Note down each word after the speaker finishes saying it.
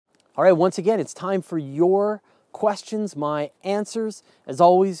All right, once again, it's time for your questions, my answers. As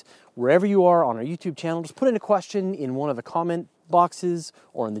always, wherever you are on our YouTube channel, just put in a question in one of the comment boxes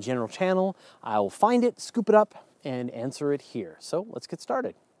or in the general channel. I'll find it, scoop it up, and answer it here. So let's get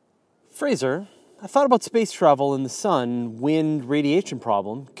started. Fraser, I thought about space travel and the sun, wind, radiation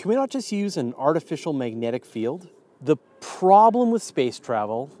problem. Can we not just use an artificial magnetic field? The problem with space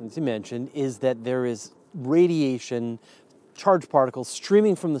travel, as you mentioned, is that there is radiation, charged particles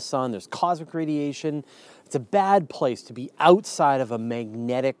streaming from the sun. There's cosmic radiation. It's a bad place to be outside of a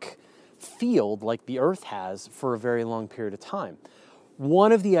magnetic field like the Earth has for a very long period of time.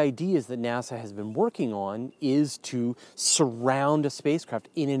 One of the ideas that NASA has been working on is to surround a spacecraft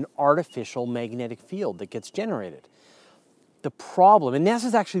in an artificial magnetic field that gets generated. The problem, and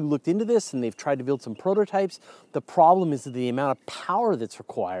NASA's actually looked into this and they've tried to build some prototypes. The problem is the amount of power that's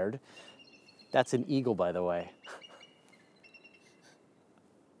required. That's an eagle, by the way.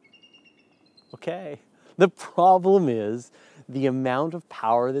 Okay. The problem is the amount of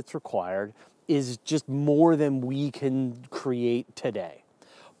power that's required is just more than we can create today.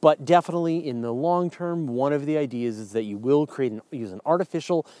 But definitely in the long term, one of the ideas is that you will use an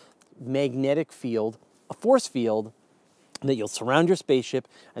artificial magnetic field, a force field, that you'll surround your spaceship,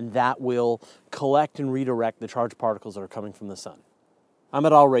 and that will collect and redirect the charged particles that are coming from the sun.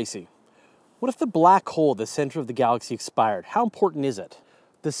 Ahmed Al-Raisi. What if the black hole at the center of the galaxy expired? How important is it?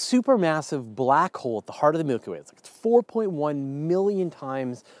 The supermassive black hole at the heart of the Milky Way, it's 4.1 million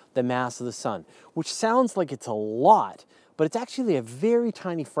times the mass of the sun, which sounds like it's a lot, but it's actually a very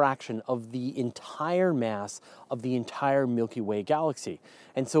tiny fraction of the entire mass of the entire Milky Way galaxy.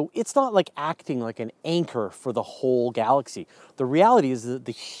 And so it's not like acting like an anchor for the whole galaxy. The reality is that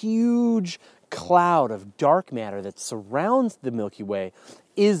the huge cloud of dark matter that surrounds the Milky Way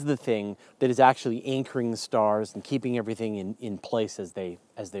is the thing that is actually anchoring the stars and keeping everything in place as they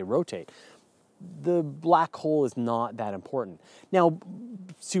rotate. The black hole is not that important. Now,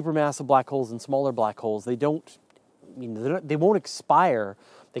 supermassive black holes and smaller black holes, they won't expire.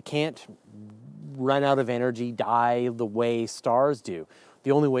 They can't run out of energy, die the way stars do.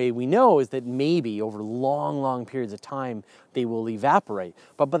 The only way we know is that maybe over long, long periods of time, they will evaporate.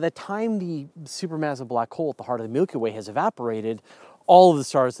 But by the time the supermassive black hole at the heart of the Milky Way has evaporated, all of the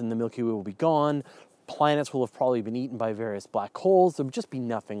stars in the Milky Way will be gone. Planets will have probably been eaten by various black holes. There will just be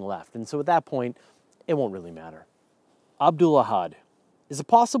nothing left. And so at that point, it won't really matter. Abdul Ahad. Is it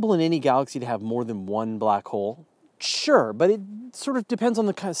possible in any galaxy to have more than one black hole? Sure, but it sort of depends on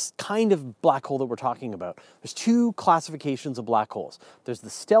the kind of black hole that we're talking about. There's two classifications of black holes. There's the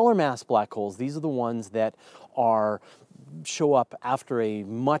stellar mass black holes. These are the ones that show up after a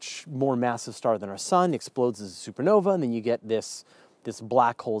much more massive star than our sun, explodes as a supernova, and then you get this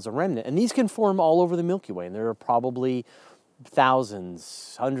black hole as a remnant. And these can form all over the Milky Way, and there are probably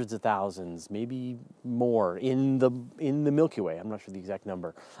thousands, hundreds of thousands, maybe more in the Milky Way. I'm not sure the exact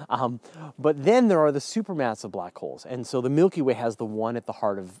number. But then there are the supermassive black holes. And so the Milky Way has the one at the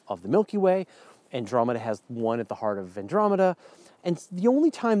heart of the Milky Way. Andromeda has one at the heart of Andromeda. And the only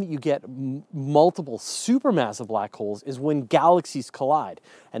time that you get multiple supermassive black holes is when galaxies collide.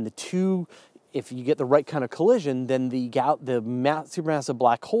 And the two, if you get the right kind of collision, then the supermassive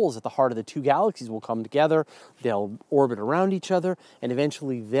black holes at the heart of the two galaxies will come together, they'll orbit around each other, and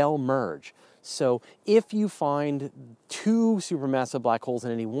eventually they'll merge. So if you find two supermassive black holes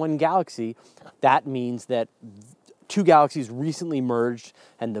in any one galaxy, that means that two galaxies recently merged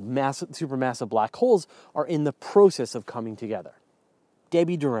and the supermassive black holes are in the process of coming together.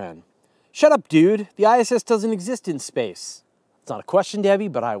 Debbie Duran. Shut up, dude. The ISS doesn't exist in space. It's not a question, Debbie,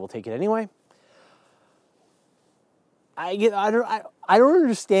 but I will take it anyway. I don't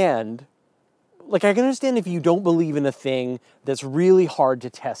understand. Like, I can understand if you don't believe in a thing that's really hard to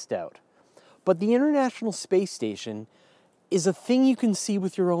test out. But the International Space Station is a thing you can see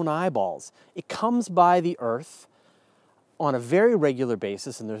with your own eyeballs. It comes by the Earth on a very regular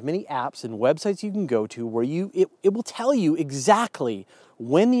basis, and there's many apps and websites you can go to where it will tell you exactly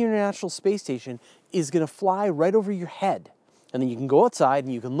when the International Space Station is going to fly right over your head. And then you can go outside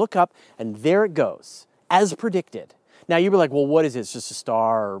and you can look up, and there it goes, as predicted. Now you'll be like, well, what is it? It's just a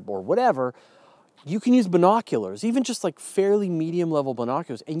star or whatever. You can use binoculars, even just like fairly medium level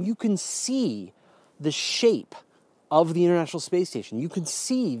binoculars, and you can see the shape of the International Space Station. You can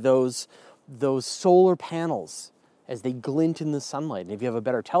see those solar panels as they glint in the sunlight. And if you have a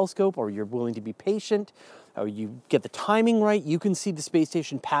better telescope or you're willing to be patient or you get the timing right, you can see the space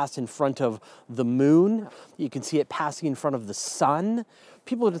station pass in front of the moon. You can see it passing in front of the sun.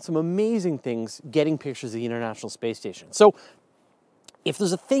 People have done some amazing things getting pictures of the International Space Station. So if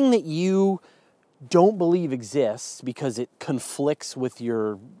there's a thing that you don't believe exists because it conflicts with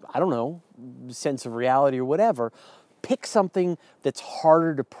your, I don't know, sense of reality or whatever, pick something that's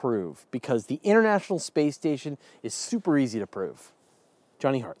harder to prove, because the International Space Station is super easy to prove.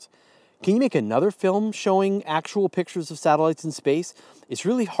 Johnny Hartz. Can you make another film showing actual pictures of satellites in space? It's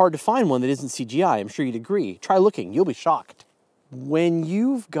really hard to find one that isn't CGI. I'm sure you'd agree. Try looking. You'll be shocked. When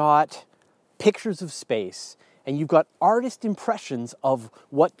you've got pictures of space and you've got artist impressions of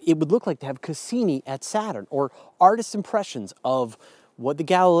what it would look like to have Cassini at Saturn, or artist impressions of what the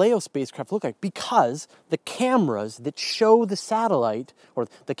Galileo spacecraft looked like, because the cameras that show the satellite, or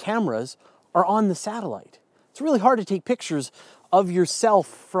the cameras, are on the satellite. It's really hard to take pictures of yourself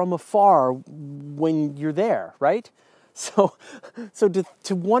from afar when you're there, right? So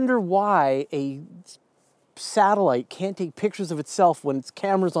to wonder why a satellite can't take pictures of itself when its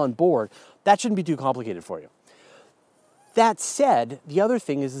camera's on board, that shouldn't be too complicated for you. That said, the other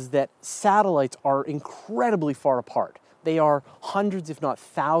thing is that satellites are incredibly far apart. They are hundreds, if not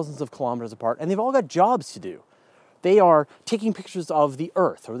thousands of kilometers apart, and they've all got jobs to do. They are taking pictures of the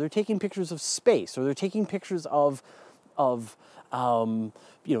Earth, or they're taking pictures of space, or they're taking pictures of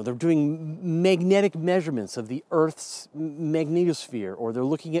they're doing magnetic measurements of the Earth's magnetosphere, or they're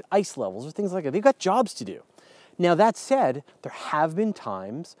looking at ice levels, or things like that. They've got jobs to do. Now, that said, there have been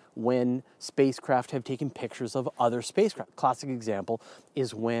times when spacecraft have taken pictures of other spacecraft. Classic example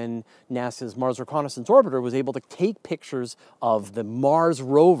is when NASA's Mars Reconnaissance Orbiter was able to take pictures of the Mars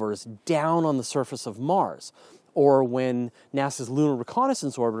rovers down on the surface of Mars. Or when NASA's Lunar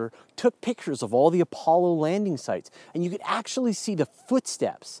Reconnaissance Orbiter took pictures of all the Apollo landing sites, and you could actually see the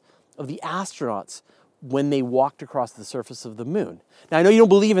footsteps of the astronauts when they walked across the surface of the moon. Now, I know you don't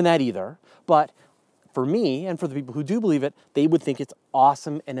believe in that either, but for me, and for the people who do believe it, they would think it's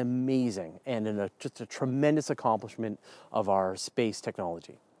awesome and amazing, and just a tremendous accomplishment of our space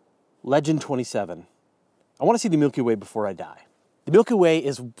technology. Legend 27. I want to see the Milky Way before I die. The Milky Way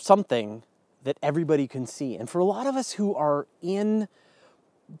is something that everybody can see. And for a lot of us who are in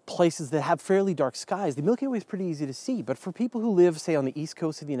places that have fairly dark skies, the Milky Way is pretty easy to see. But for people who live, say, on the east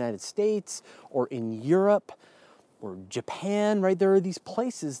coast of the United States, or in Europe, or Japan, right, there are these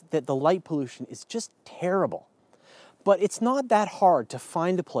places that the light pollution is just terrible. But it's not that hard to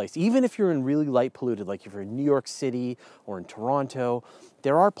find a place, even if you're in really light polluted, like if you're in New York City or in Toronto,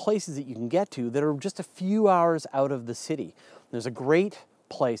 there are places that you can get to that are just a few hours out of the city. There's a great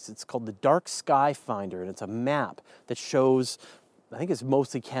place, it's called the Dark Sky Finder, and it's a map that shows, I think it's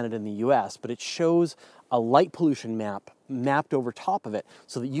mostly Canada and the US, but it shows a light pollution map mapped over top of it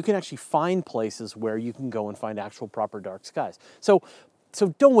so that you can actually find places where you can go and find actual proper dark skies. So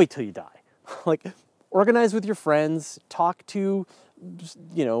don't wait till you die. Like, organize with your friends, talk to,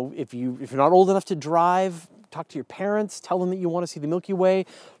 if you're not old enough to drive, talk to your parents, tell them that you want to see the Milky Way,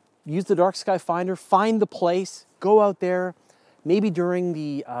 use the Dark Sky Finder, find the place, go out there. Maybe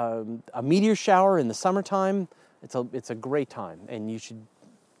during a meteor shower in the summertime. It's a great time, and you should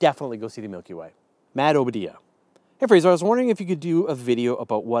definitely go see the Milky Way. Matt Obadiah. Hey Fraser, I was wondering if you could do a video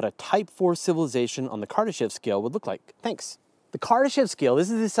about what a Type 4 civilization on the Kardashev scale would look like. Thanks. The Kardashev scale, this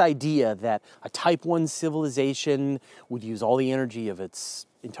is this idea that a Type 1 civilization would use all the energy of its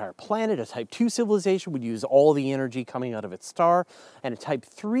entire planet, a Type 2 civilization would use all the energy coming out of its star, and a Type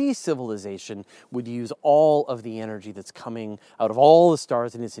 3 civilization would use all of the energy that's coming out of all the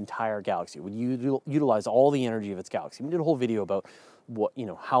stars in its entire galaxy. It would utilize all the energy of its galaxy. We did a whole video about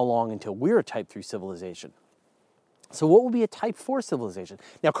how long until we're a Type 3 civilization. So what would be a Type 4 civilization?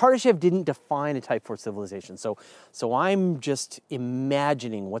 Now, Kardashev didn't define a Type 4 civilization, so I'm just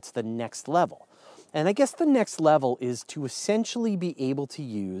imagining what's the next level. And I guess the next level is to essentially be able to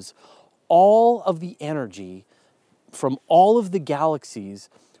use all of the energy from all of the galaxies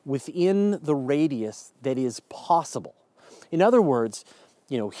within the radius that is possible. In other words,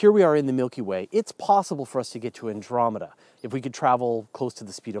 here we are in the Milky Way. It's possible for us to get to Andromeda if we could travel close to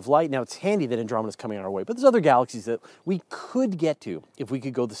the speed of light. Now, it's handy that Andromeda is coming our way, but there's other galaxies that we could get to if we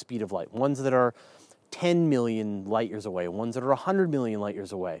could go the speed of light. Ones that are 10 million light years away, ones that are 100 million light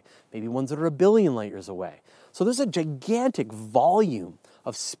years away, maybe ones that are 1 billion light years away. So there's a gigantic volume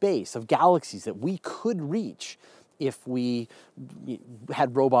of space, of galaxies that we could reach if we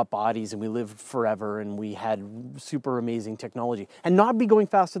had robot bodies and we lived forever and we had super amazing technology, and not be going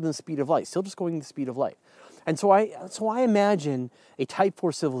faster than the speed of light, still just going the speed of light. And so I imagine a Type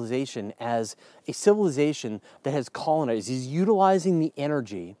 4 civilization as a civilization that has colonized, is utilizing the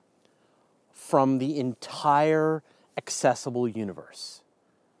energy from the entire accessible universe.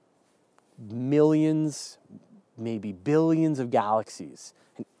 Millions, maybe billions of galaxies,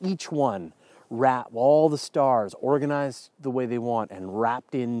 and each one all the stars organized the way they want and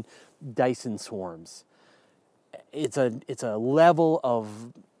wrapped in Dyson swarms. It's a level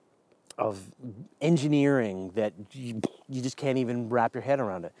of engineering that you just can't even wrap your head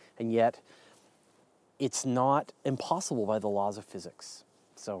around it. And yet, it's not impossible by the laws of physics.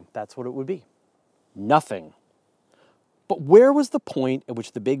 So that's what it would be. Nothing. But where was the point at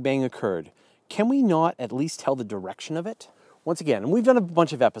which the Big Bang occurred? Can we not at least tell the direction of it? Once again, and we've done a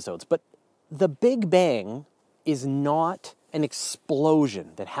bunch of episodes, but the Big Bang is not an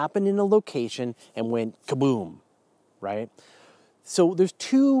explosion that happened in a location and went kaboom, right? So there's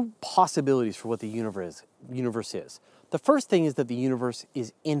two possibilities for what the universe is. The first thing is that the universe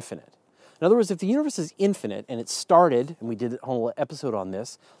is infinite. In other words, if the universe is infinite and it started, and we did a whole episode on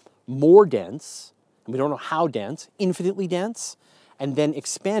this, more dense, and we don't know how dense, infinitely dense, and then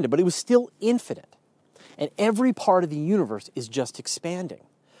expanded, but it was still infinite. And every part of the universe is just expanding.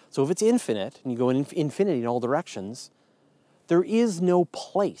 So if it's infinite, and you go in infinity in all directions, there is no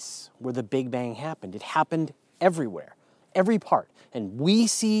place where the Big Bang happened. It happened everywhere, every part. And we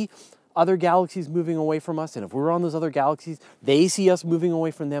see other galaxies moving away from us, and if we're on those other galaxies, they see us moving away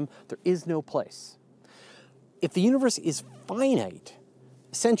from them. There is no place. If the universe is finite,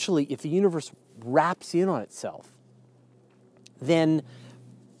 essentially, if the universe wraps in on itself, then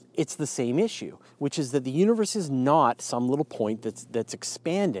it's the same issue, which is that the universe is not some little point that's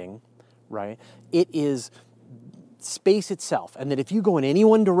expanding, right? It is space itself, and that if you go in any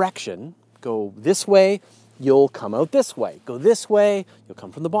one direction, go this way, you'll come out this way. Go this way, you'll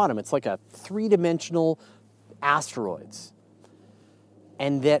come from the bottom. It's like a three-dimensional asteroids.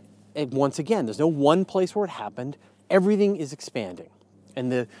 And that, once again, there's no one place where it happened. Everything is expanding.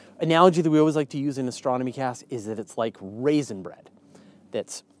 And the analogy that we always like to use in Astronomy Cast is that it's like raisin bread.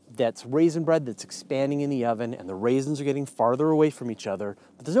 That's raisin bread that's expanding in the oven, and the raisins are getting farther away from each other.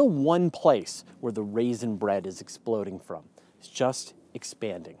 But there's no one place where the raisin bread is exploding from. It's just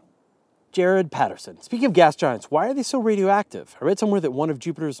expanding. Jared Patterson. Speaking of gas giants, why are they so radioactive? I read somewhere that one of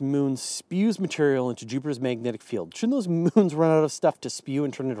Jupiter's moons spews material into Jupiter's magnetic field. Shouldn't those moons run out of stuff to spew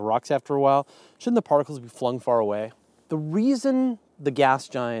and turn into rocks after a while? Shouldn't the particles be flung far away? The reason the gas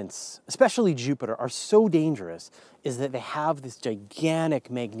giants, especially Jupiter, are so dangerous is that they have this gigantic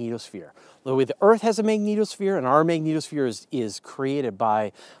magnetosphere. The way the Earth has a magnetosphere, and our magnetosphere is created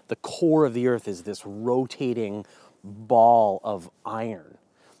by the core of the Earth is this rotating ball of iron.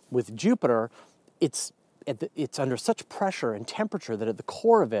 With Jupiter, it's under such pressure and temperature that at the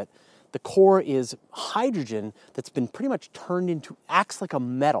core of it, the core is hydrogen that's been pretty much turned into, acts like a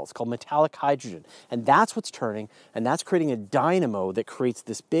metal. It's called metallic hydrogen. And that's what's turning, and that's creating a dynamo that creates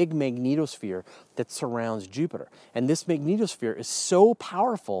this big magnetosphere that surrounds Jupiter. And this magnetosphere is so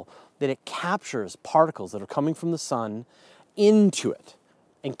powerful that it captures particles that are coming from the sun into it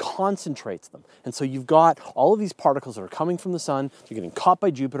and concentrates them. And so you've got all of these particles that are coming from the sun, they're getting caught by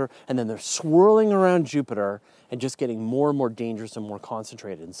Jupiter, and then they're swirling around Jupiter and just getting more and more dangerous and more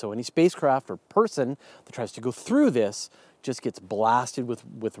concentrated. And so any spacecraft or person that tries to go through this just gets blasted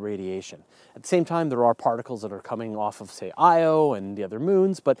with radiation. At the same time, there are particles that are coming off of, say, Io and the other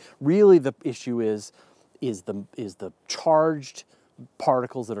moons, but really the issue is the charged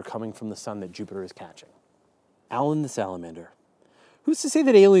particles that are coming from the sun that Jupiter is catching. Alan the Salamander. Who's to say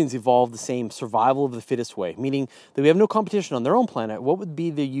that aliens evolved the same survival of the fittest way, meaning that we have no competition on their own planet? What would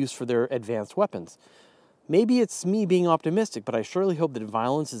be the use for their advanced weapons? Maybe it's me being optimistic, but I surely hope that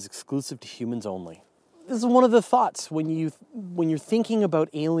violence is exclusive to humans only. This is one of the thoughts when you're thinking about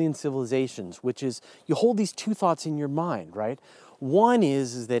alien civilizations, which is you hold these two thoughts in your mind, right? One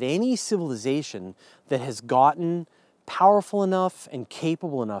is that any civilization that has gotten powerful enough and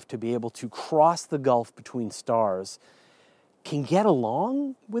capable enough to be able to cross the gulf between stars can get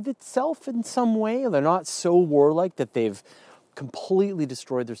along with itself in some way. They're not so warlike that they've completely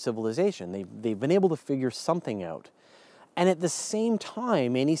destroyed their civilization. They've been able to figure something out. And at the same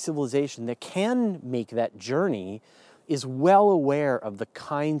time, any civilization that can make that journey is well aware of the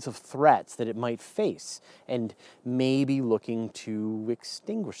kinds of threats that it might face and may be looking to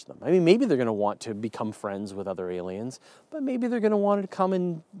extinguish them. I mean, maybe they're going to want to become friends with other aliens, but maybe they're going to want to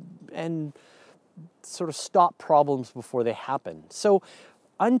come and sort of stop problems before they happen. So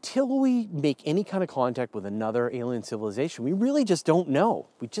until we make any kind of contact with another alien civilization, we really just don't know.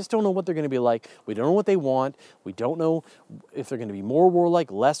 We just don't know what they're going to be like. We don't know what they want. We don't know if they're going to be more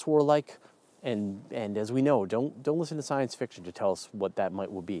warlike, less warlike. And as we know, don't listen to science fiction to tell us what that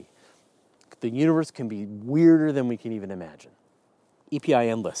will be. The universe can be weirder than we can even imagine. EPI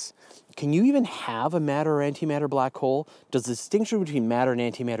Endless. Can you even have a matter or antimatter black hole? Does the distinction between matter and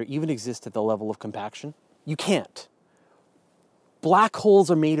antimatter even exist at the level of compaction? You can't. Black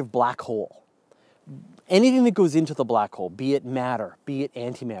holes are made of black hole. anything that goes into the black hole, be it matter, be it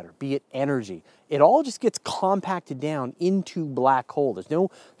antimatter, be it energy, it all just gets compacted down into black hole. There's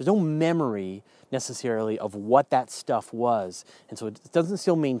no memory necessarily of what that stuff was, and so it doesn't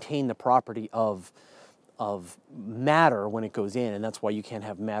still maintain the property of matter when it goes in, and that's why you can't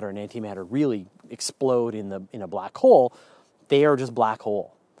have matter and antimatter really explode in a black hole. They are just black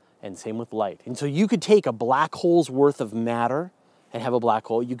hole, and same with light. And so you could take a black hole's worth of matter and have a black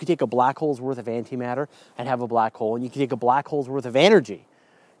hole. You could take a black hole's worth of antimatter and have a black hole, and you could take a black hole's worth of energy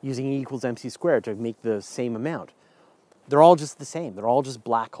using E equals mc squared to make the same amount. They're all just the same. They're all just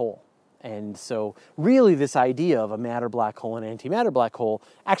black hole. And so really this idea of a matter black hole and antimatter black hole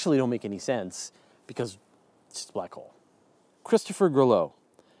actually don't make any sense because it's just a black hole. Christopher Grillo,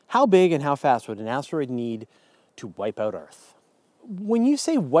 how big and how fast would an asteroid need to wipe out Earth? When you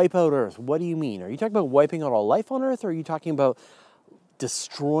say wipe out Earth, what do you mean? Are you talking about wiping out all life on Earth, or are you talking about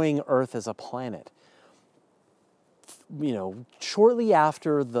destroying Earth as a planet? You know, shortly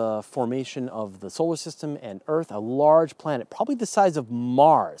after the formation of the solar system and Earth, a large planet, probably the size of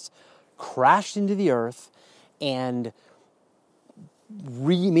Mars, crashed into the Earth and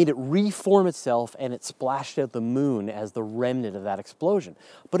made it reform itself, and it splashed out the moon as the remnant of that explosion.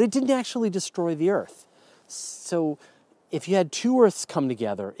 But it didn't actually destroy the Earth. So if you had two Earths come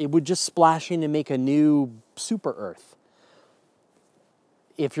together, it would just splash in and make a new super Earth.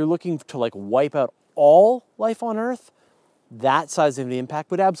 If you're looking to like wipe out all life on Earth, that size of an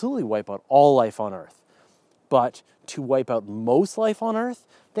impact would absolutely wipe out all life on Earth. But to wipe out most life on Earth,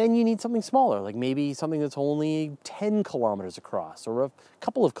 then you need something smaller, like maybe something that's only 10 kilometers across or a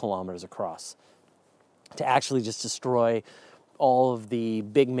couple of kilometers across, to actually just destroy all of the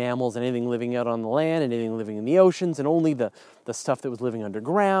big mammals and anything living out on the land and anything living in the oceans, and only the stuff that was living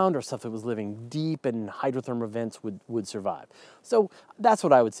underground or stuff that was living deep in hydrothermal vents would survive. So that's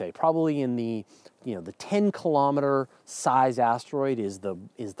what I would say. Probably in the 10-kilometer size asteroid is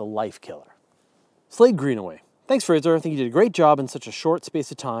the life killer. Slade Greenaway. Thanks, Fraser. I think you did a great job in such a short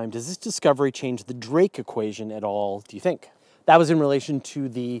space of time. Does this discovery change the Drake equation at all, do you think? That was in relation to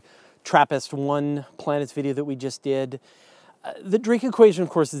the TRAPPIST-1 planets video that we just did. The Drake equation, of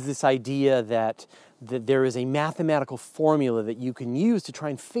course, is this idea that there is a mathematical formula that you can use to try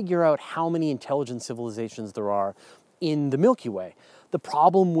and figure out how many intelligent civilizations there are in the Milky Way. The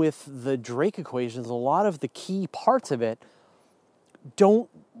problem with the Drake equation is a lot of the key parts of it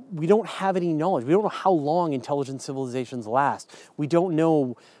we don't have any knowledge. We don't know how long intelligent civilizations last. We don't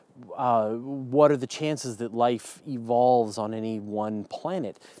know what are the chances that life evolves on any one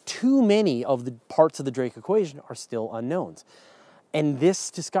planet. Too many of the parts of the Drake equation are still unknowns. And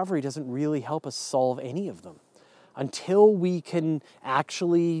this discovery doesn't really help us solve any of them. Until we can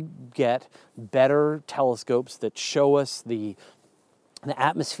actually get better telescopes that show us the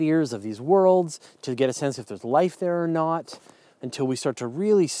atmospheres of these worlds to get a sense if there's life there or not, until we start to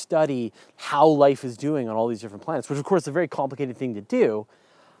really study how life is doing on all these different planets, which of course is a very complicated thing to do,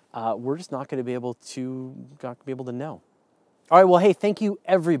 we're just not going to be able to know. All right, well, hey, thank you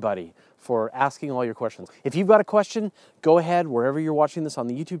everybody for asking all your questions. If you've got a question, go ahead, wherever you're watching this on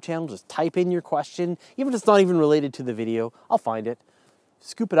the YouTube channel, just type in your question. Even if it's not even related to the video, I'll find it,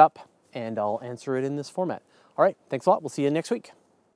 scoop it up, and I'll answer it in this format. All right, thanks a lot. We'll see you next week.